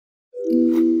The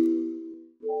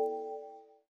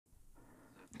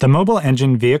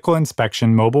Mobilengine Vehicle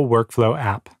Inspection Mobile Workflow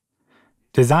app.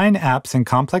 Design apps and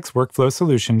complex workflow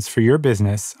solutions for your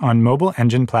business on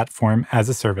Mobilengine platform as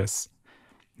a service.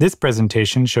 This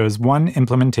presentation shows one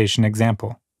implementation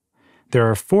example.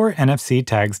 There are 4 NFC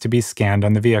tags to be scanned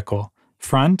on the vehicle: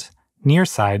 front, near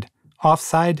side,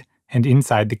 offside, and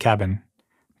inside the cabin.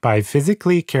 By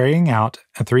physically carrying out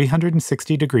a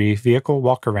 360-degree vehicle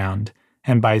walkaround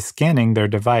and by scanning their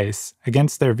device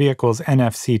against their vehicle's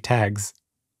NFC tags,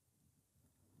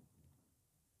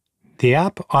 the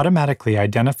app automatically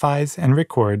identifies and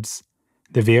records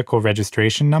the vehicle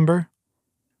registration number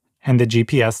and the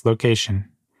GPS location.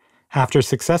 After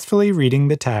successfully reading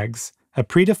the tags, a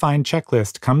predefined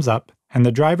checklist comes up and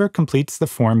the driver completes the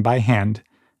form by hand,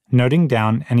 noting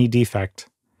down any defect.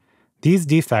 These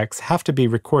defects have to be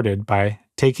recorded by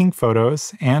taking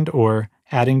photos and/or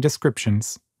adding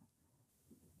descriptions.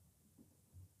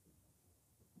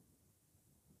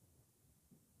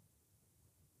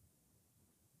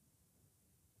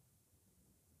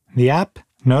 The app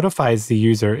notifies the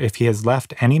user if he has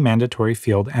left any mandatory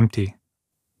field empty.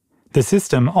 The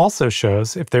system also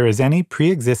shows if there is any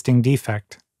pre-existing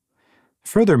defect.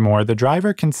 Furthermore, the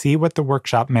driver can see what the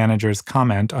workshop manager's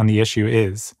comment on the issue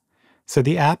is, so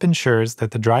the app ensures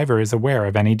that the driver is aware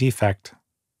of any defect.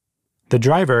 The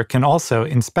driver can also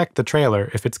inspect the trailer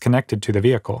if it's connected to the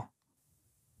vehicle.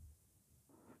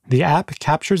 The app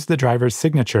captures the driver's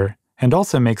signature and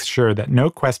also makes sure that no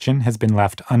question has been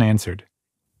left unanswered.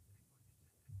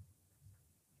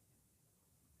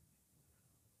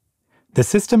 The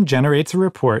system generates a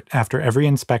report after every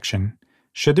inspection.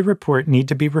 Should the report need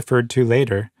to be referred to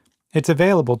later, it's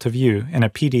available to view in a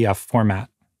PDF format.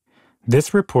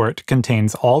 This report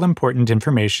contains all important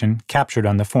information captured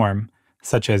on the form,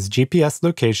 such as GPS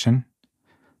location,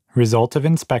 result of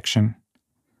inspection,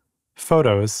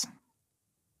 photos,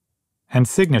 and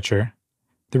signature.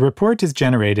 The report is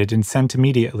generated and sent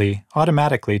immediately,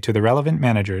 automatically to the relevant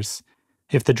managers.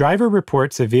 If the driver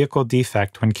reports a vehicle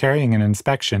defect when carrying an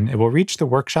inspection, it will reach the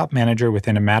workshop manager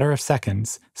within a matter of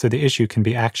seconds, so the issue can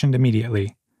be actioned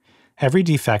immediately. Every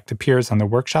defect appears on the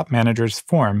workshop manager's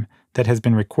form that has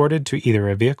been recorded to either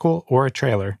a vehicle or a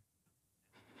trailer.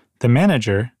 The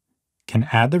manager can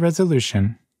add the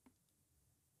resolution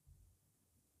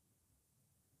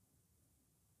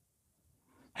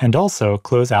and also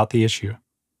close out the issue.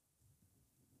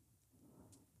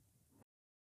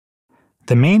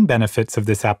 The main benefits of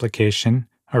this application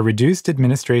are reduced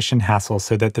administration hassle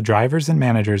so that the drivers and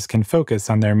managers can focus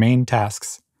on their main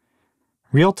tasks,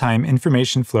 real-time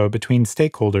information flow between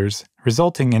stakeholders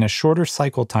resulting in a shorter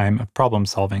cycle time of problem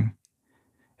solving.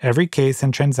 Every case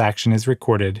and transaction is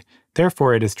recorded,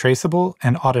 therefore it is traceable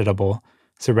and auditable,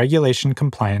 so regulation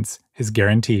compliance is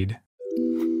guaranteed.